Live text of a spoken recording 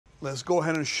let's go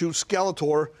ahead and shoot.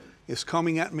 Skeletor is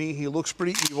coming at me. He looks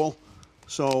pretty evil.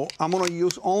 So I'm gonna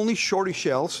use only shorty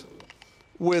shells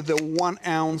with the 1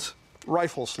 ounce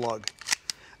rifle slug.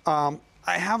 I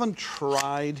haven't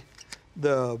tried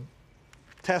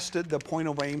tested the point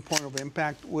of aim, point of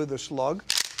impact with the slug.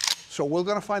 So we're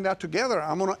gonna find out together.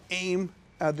 I'm gonna aim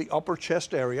at the upper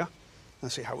chest area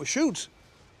and see how it shoots.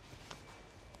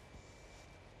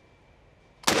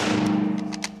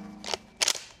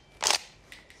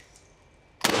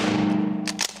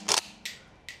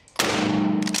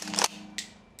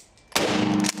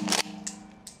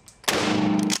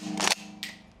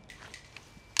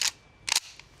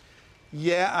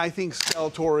 Yeah, I think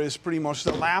Skeletor is pretty much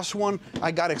the last one.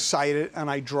 I got excited and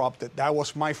I dropped it. That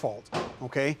was my fault,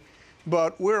 okay?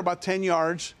 But we're about 10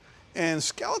 yards and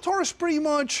Skeletor is pretty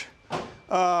much,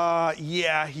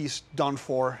 yeah, he's done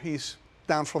for. He's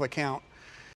down for the count.